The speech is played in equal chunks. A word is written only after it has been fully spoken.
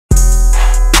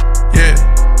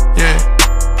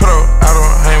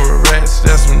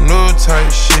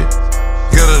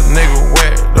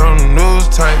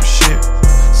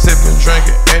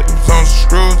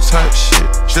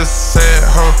Just sad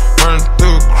hoe, running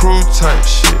through a crew type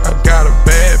shit. I got a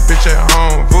bad bitch at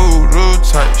home, voodoo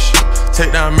type shit.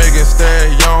 Take down Meg Thee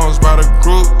Stallions by the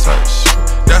group type shit.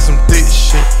 That's some thick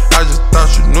shit, I just thought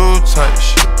you knew type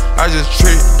shit. I just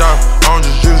tricked off, I don't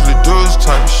just usually do this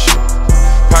type shit.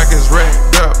 Pockets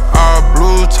racked up, all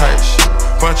blue type shit.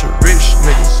 Bunch of rich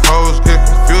niggas, hoes get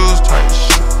confused type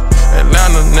shit.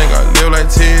 Atlanta nigga, live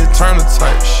like Ted Turner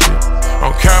type shit.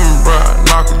 On camera, bro, I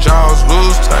knock her jaws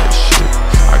loose type shit.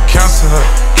 I cancel her,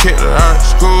 kicked her out of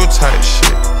school type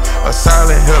shit. A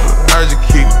silent hitter, I just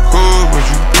keep it cool with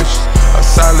you bitches. A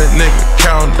solid nigga,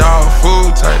 counting dog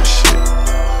food type shit.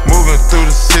 Moving through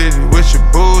the city with your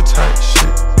boo type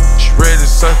shit. She ready to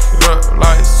suck it up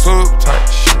like soup type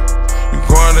shit. You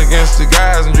going against the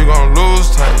guys and you gon'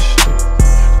 lose type shit.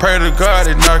 Pray to God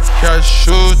they knock you out your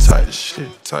shoe type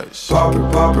shit, type shit. Pop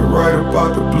it right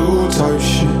about the blue type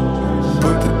shit.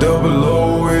 Put the double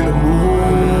O in the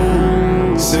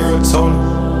moon.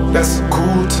 Serotonin, that's a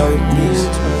cool type mix.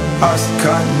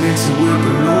 Oxycontin mixing with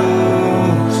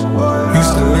balloons.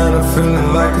 Houston, Atlanta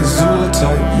feeling like a zoo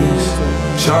type mix.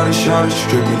 Shawty,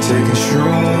 stripping, taking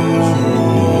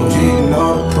shrooms. Eating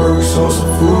all the perks on some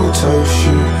food type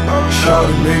shit.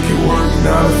 Shawty make it work 9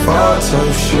 to 5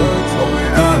 type shit.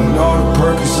 Eating all the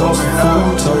perks on some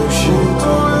food type shit.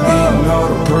 Eating all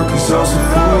the perks on some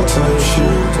food type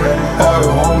shit. All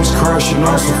your homies crashing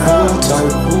on some food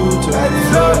type.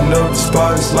 Flooding up the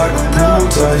spot, it's like a pool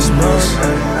type mix.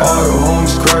 All your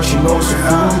homies crashing on some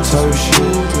food type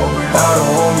shit. All the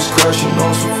homies crashing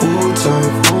on some food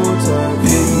type.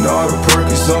 Eating all the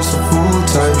perks on some food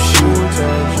type shit.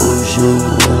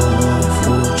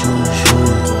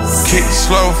 Kick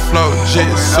slow flow,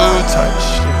 jitsu type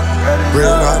shit. Real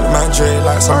out my dread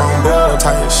like some on board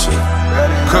type shit.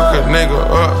 Cook a nigga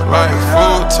up like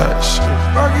food type shit.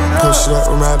 Push it up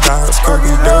with my dogs,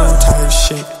 cookie dough type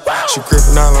shit. She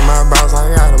gripping all of my balls, I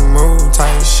gotta move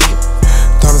type shit.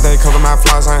 Thomas they cover my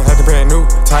flaws, I ain't had to brand new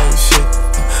type shit.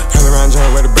 Hell around joint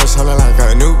with the brush, hollin' like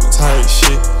a new type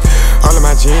shit. All of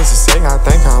my jeans to say, I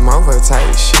think I'm over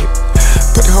type shit.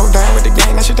 Put the whole down with the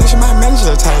gang, that she my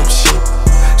manager type shit.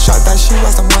 Shot that she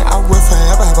was the one I would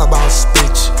forever have a boss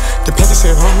bitch. The paper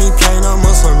said, homie, play no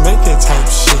muscle, make it type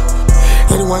shit.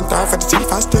 Anyone thought for the teeth,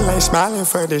 I still ain't smiling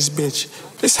for this bitch.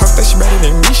 This hoe that she better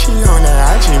than me, she on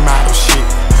that IG model shit.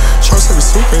 Shows her be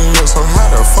sleeping, yo, so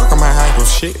how the fuck am I idle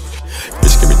shit?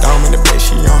 Bitch give me dome in the bed,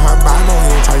 she on her Bible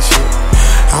hand type shit.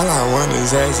 All I want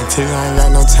is ass until I ain't got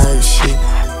no type shit.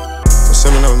 I'm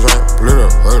sippin' on drink, Pluto,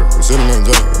 I'm sippin' on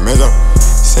drink, Meg Thee.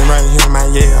 Sitting right here in my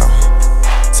yeah,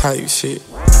 type shit.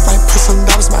 Might put some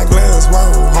dollars in my glass, whoa,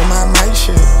 on my mic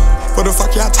shit. What the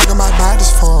fuck y'all talking about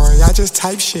bodies for? Y'all just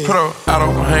type shit. Pluto, I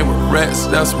don't hang with rats,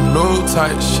 that's some new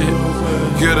type shit.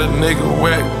 Get a nigga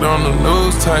whacked on the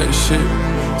news type shit.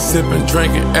 Sippin',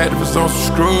 drinking, Activis on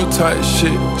some screw type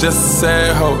shit. Just a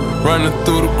sad hoe, running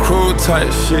through the crew type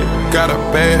shit. Got a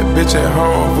bad bitch at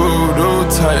home, voodoo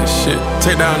type shit.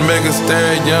 Take down Meg Thee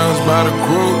Stallions by the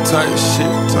group type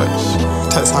shit, type shit.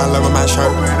 Text high level my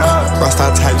shirt,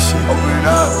 Rasta type shit.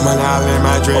 Money all in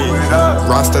my dread,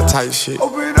 Rasta type shit.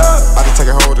 About to take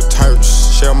a hold of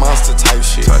Turks, Shell Monster type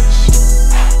shit.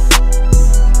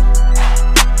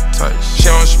 She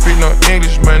don't speak no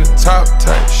English, man, the top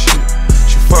type shit.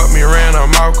 She fuck me around her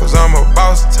mouth cause I'm a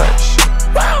boss type